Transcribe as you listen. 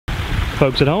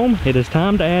Folks at home, it is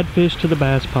time to add fish to the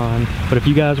bass pond. But if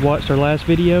you guys watched our last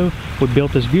video, we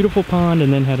built this beautiful pond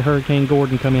and then had Hurricane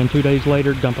Gordon come in 2 days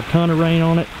later, dump a ton of rain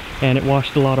on it, and it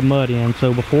washed a lot of mud in.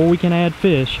 So before we can add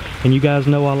fish, and you guys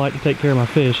know I like to take care of my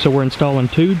fish, so we're installing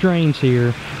 2 drains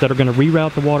here that are going to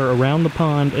reroute the water around the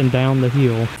pond and down the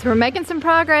hill. So we're making some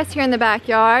progress here in the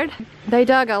backyard. They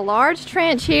dug a large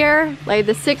trench here, laid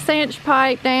the 6-inch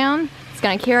pipe down. It's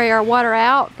gonna carry our water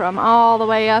out from all the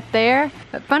way up there.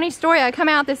 But funny story, I come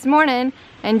out this morning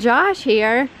and Josh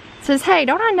here says, hey,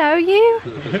 don't I know you?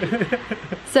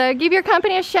 So give your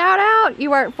company a shout out.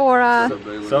 You work for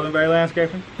Southern Bay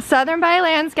Landscaping. Southern Bay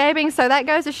Landscaping. So that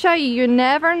goes to show you, you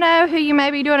never know who you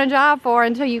may be doing a job for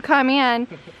until you come in.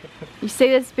 You see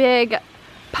this big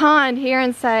pond here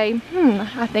and say,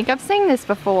 I think I've seen this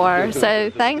before.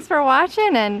 So thanks for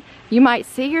watching, and you might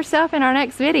see yourself in our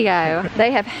next video.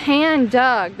 They have hand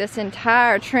dug this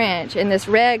entire trench in this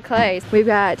red clay. We've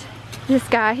got this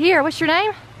guy here. What's your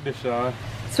name? Deshaun.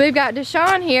 So we've got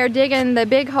Deshaun here digging the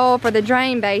big hole for the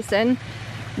drain basin.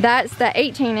 That's the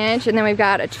 18-inch, and then we've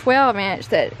got a 12-inch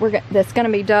that's going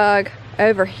to be dug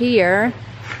over here.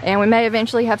 And we may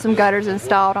eventually have some gutters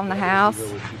installed on the house.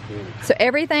 So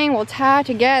everything will tie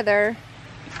together,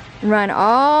 run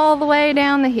all the way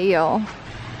down the hill.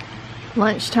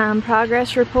 Lunchtime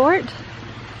progress report.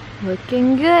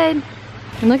 Looking good.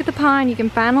 And look at the pond, you can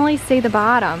finally see the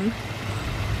bottom.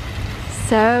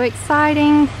 So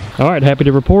exciting. Alright, happy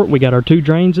to report we got our 2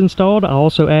 drains installed. I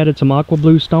also added some aqua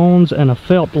blue stones and a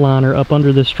felt liner up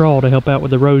under this straw to help out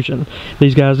with erosion.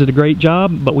 These guys did a great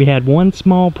job, but we had one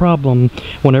small problem.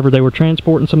 Whenever they were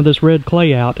transporting some of this red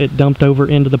clay out, it dumped over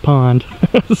into the pond.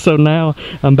 So now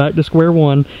I'm back to square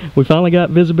one. We finally got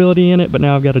visibility in it, but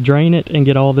now I've got to drain it and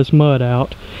get all this mud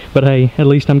out. But hey, at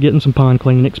least I'm getting some pond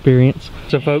cleaning experience.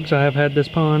 So folks, I have had this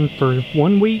pond for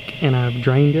 1 week and I've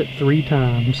drained it 3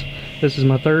 times. This is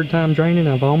my 3rd time draining.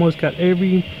 I've almost got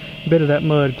every bit of that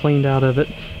mud cleaned out of it.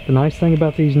 The nice thing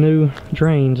about these new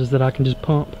drains is that I can just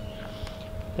pump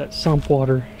that sump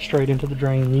water straight into the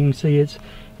drain. You can see it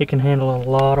can handle a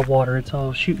lot of water. It's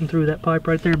all shooting through that pipe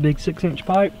right there, big 6-inch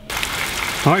pipe.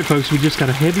 Alright folks, we just got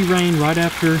a heavy rain right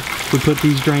after we put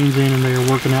these drains in, and they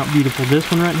are working out beautiful. This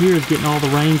one right here is getting all the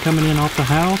rain coming in off the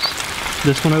house.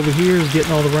 This one over here is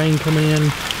getting all the rain coming in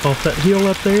off that hill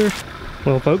up there.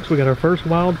 Well folks, we got our first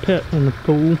wild pet in the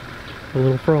pool, a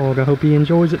little frog. I hope he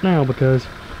enjoys it now, because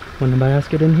when the bass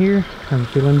get in here, I'm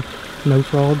feeling no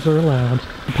frogs are allowed.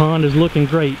 The pond is looking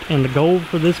great, and the goal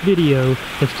for this video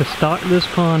is to stock this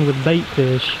pond with bait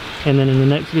fish, and then in the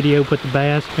next video put the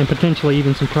bass and potentially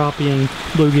even some crappie and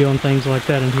bluegill and things like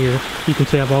that in here. You can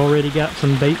see I've already got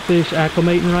some bait fish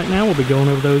acclimating right now. We'll be going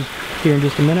over those here in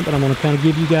just a minute, but I'm going to kind of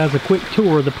give you guys a quick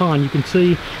tour of the pond. You can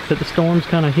see that the storms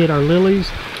kind of hit our lilies.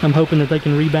 I'm hoping that they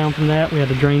can rebound from that. We had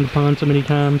to drain the pond so many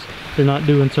times. They're not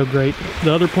doing so great.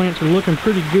 The other plants are looking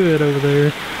pretty good over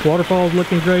there. Waterfall's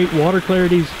looking great. Water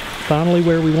clarity's finally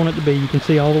where we want it to be. You can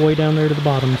see all the way down there to the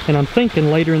bottom. And I'm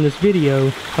thinking later in this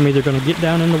video, I'm either going to get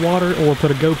down in the water or put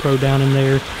a GoPro down in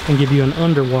there and give you an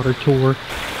underwater tour.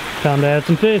 Time to add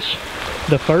some fish.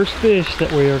 The first fish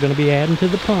that we are going to be adding to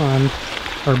the pond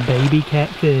are baby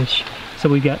catfish. So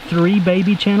we've got 3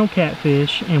 baby channel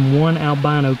catfish and 1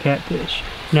 albino catfish.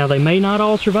 Now they may not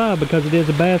all survive because it is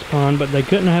a bass pond, but they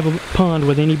couldn't have a pond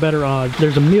with any better odds.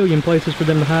 There's a million places for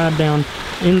them to hide down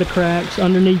in the cracks,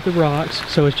 underneath the rocks.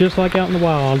 So it's just like out in the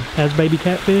wild. As baby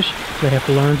catfish, they have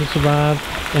to learn to survive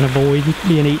and avoid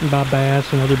being eaten by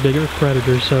bass and other bigger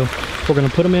predators. So we're going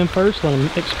to put them in first, let them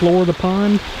explore the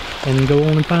pond, and go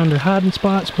on and find their hiding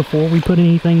spots before we put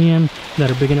anything in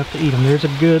that are big enough to eat them. There's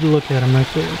a good look at them right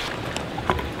there.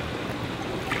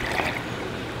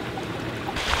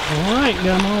 Alright,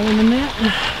 got them all in the net.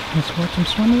 Let's watch them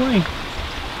swim away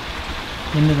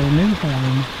into their new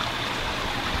home.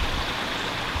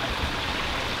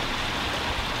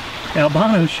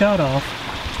 Albino shot off.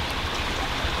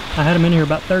 I had them in here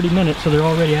about 30 minutes, so they're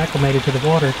already acclimated to the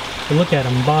water. But look at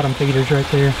them, bottom feeders right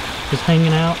there, just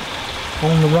hanging out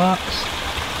on the rocks,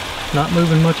 not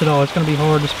moving much at all. It's going to be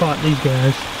hard to spot these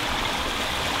guys.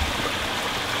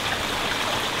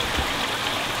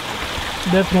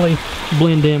 Definitely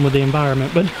blend in with the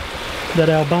environment, but that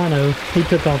albino, he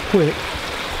took off quick.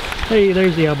 Hey,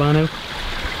 there's the albino.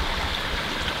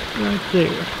 Right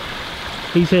there.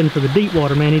 He's heading for the deep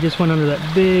water, man. He just went under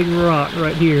that big rock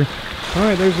right here.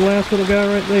 Alright, there's the last little guy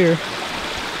right there.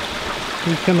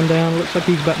 He's coming down. Looks like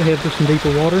he's about to head for some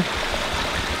deeper water.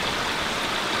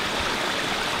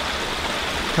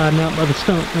 Hiding out by the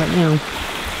stump right now.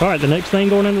 Alright, the next thing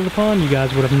going into the pond, you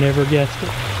guys would have never guessed it.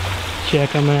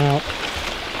 Check them out.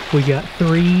 We got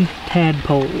 3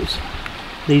 tadpoles.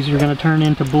 these are going to turn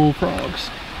into bullfrogs.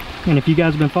 And if you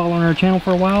guys have been following our channel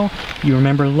for a while, you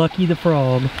remember Lucky the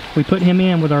Frog. We put him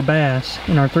in with our bass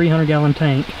in our 300-gallon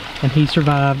tank, and he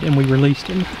survived, and we released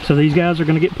him. So these guys are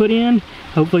going to get put in.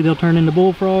 Hopefully they'll turn into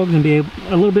bullfrogs and be a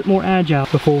little bit more agile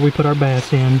before we put our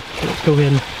bass in. So let's go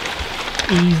ahead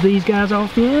and ease these guys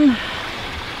off in.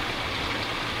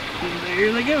 And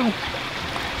there they go.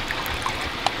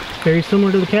 Very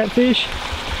similar to the catfish.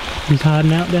 He's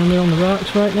hiding out down there on the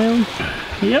rocks right now.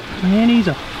 Yep, and he's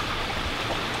off.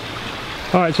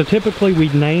 Alright, so typically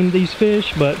we'd name these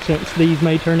fish, but since these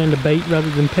may turn into bait rather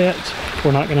than pets,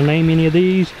 we're not going to name any of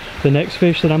these. The next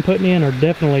fish that I'm putting in are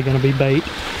definitely going to be bait.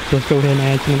 Let's go ahead and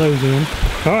add some of those in.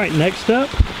 Alright, next up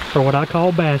are what I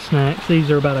call bass snacks. These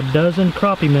are about a dozen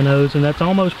crappie minnows, and that's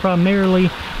almost primarily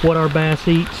what our bass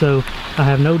eat, so I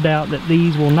have no doubt that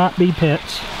these will not be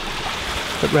pets,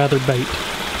 but rather bait.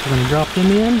 So we're going to drop them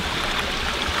in.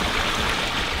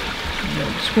 Let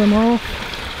them swim off.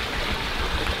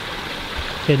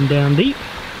 Heading down deep.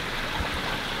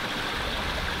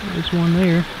 There's one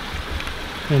there.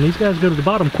 And these guys go to the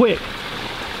bottom quick.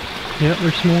 Yep,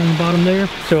 they're small on the bottom there.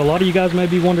 So a lot of you guys may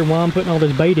be wondering why I'm putting all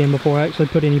this bait in before I actually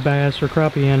put any bass or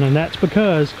crappie in, and that's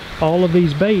because all of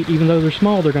these bait, even though they're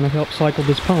small, they're going to help cycle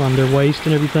this pond. Their waste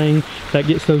and everything, that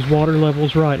gets those water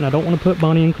levels right. And I don't want to put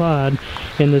Bonnie and Clyde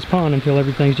in this pond until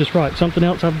everything's just right. Something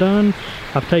else I've done,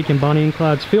 I've taken Bonnie and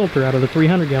Clyde's filter out of the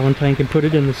 300-gallon tank and put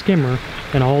it in the skimmer,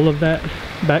 and all of that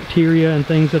bacteria and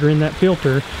things that are in that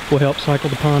filter will help cycle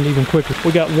the pond even quicker.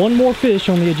 We got one more fish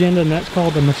on the agenda, and that's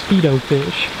called the mosquito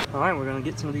fish. Alright, we're going to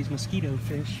get some of these mosquito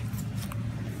fish.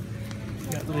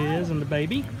 Got Liz and the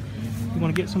baby. You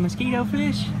want to get some mosquito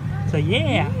fish? Say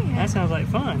yeah! That sounds like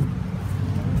fun.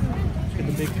 Get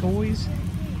the big toys.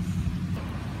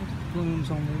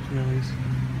 Blooms on those lilies.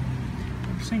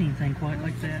 Never seen anything quite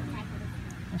like that.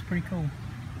 That's pretty cool.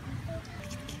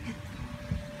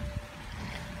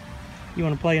 You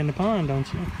want to play in the pond, don't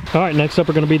you? Alright, next up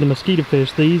are going to be the mosquito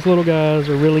fish. These little guys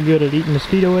are really good at eating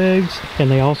mosquito eggs, and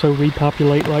they also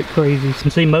repopulate like crazy. You can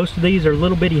see most of these are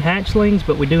little bitty hatchlings,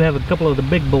 but we do have a couple of the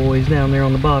big boys down there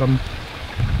on the bottom.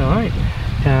 Alright,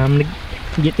 time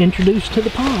to get introduced to the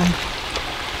pond.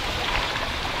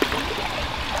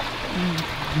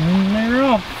 And they're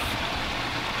off.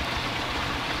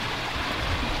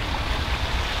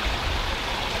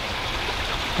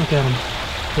 Look at them,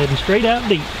 heading straight out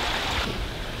deep.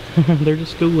 They're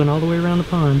just schooling all the way around the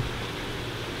pond.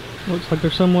 Looks like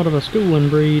they're somewhat of a schooling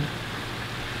breed.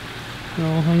 They're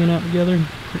all hanging out together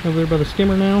over there by the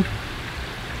skimmer now.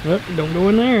 Oh, don't go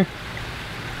in there.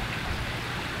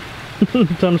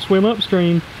 Time to swim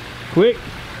upstream. Quick.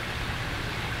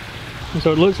 And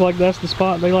so it looks like that's the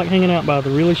spot they like hanging out by, the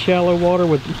really shallow water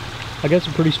with, I guess,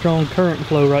 a pretty strong current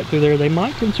flow right through there. They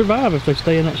might can survive if they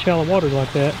stay in that shallow water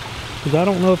like that, because I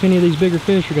don't know if any of these bigger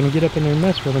fish are going to get up in there and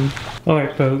mess with them.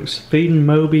 Alright folks, feeding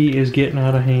Moby is getting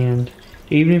out of hand.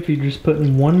 Even if you're just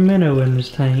putting one minnow in this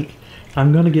tank,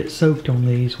 I'm going to get soaked on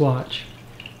these. Watch.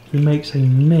 He makes a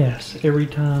mess every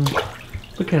time.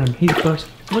 Look at him, he's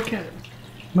busted. Look at him.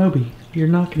 Moby, you're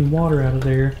knocking water out of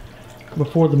there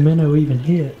before the minnow even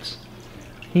hits.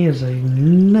 He is a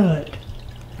nut.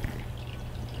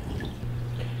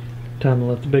 Time to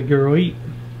let the big girl eat.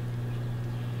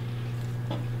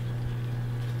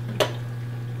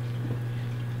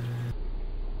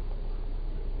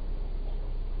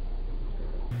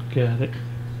 Got it.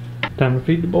 Time to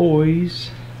feed the boys.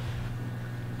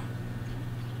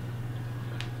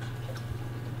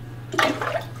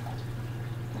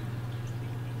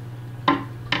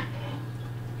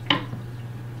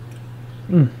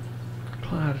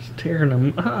 Clyde is tearing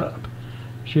them up.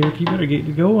 Sheriff, you better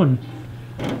get going.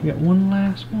 We got one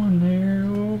last one there.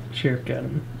 Oh, Sheriff got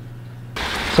him.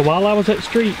 So while I was at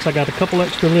Streets, I got a couple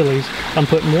extra lilies. I'm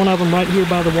putting one of them right here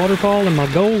by the waterfall, and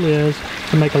my goal is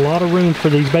to make a lot of room for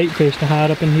these bait fish to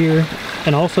hide up in here,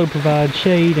 and also provide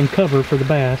shade and cover for the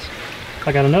bass.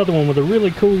 I got another one with a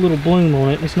really cool little bloom on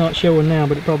it. It's not showing now,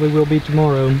 but it probably will be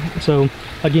tomorrow. So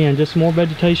again, just some more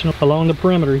vegetation along the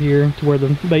perimeter here to where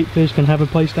the bait fish can have a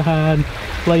place to hide,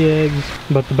 lay eggs,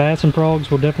 but the bass and frogs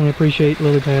will definitely appreciate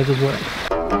lily pads as well.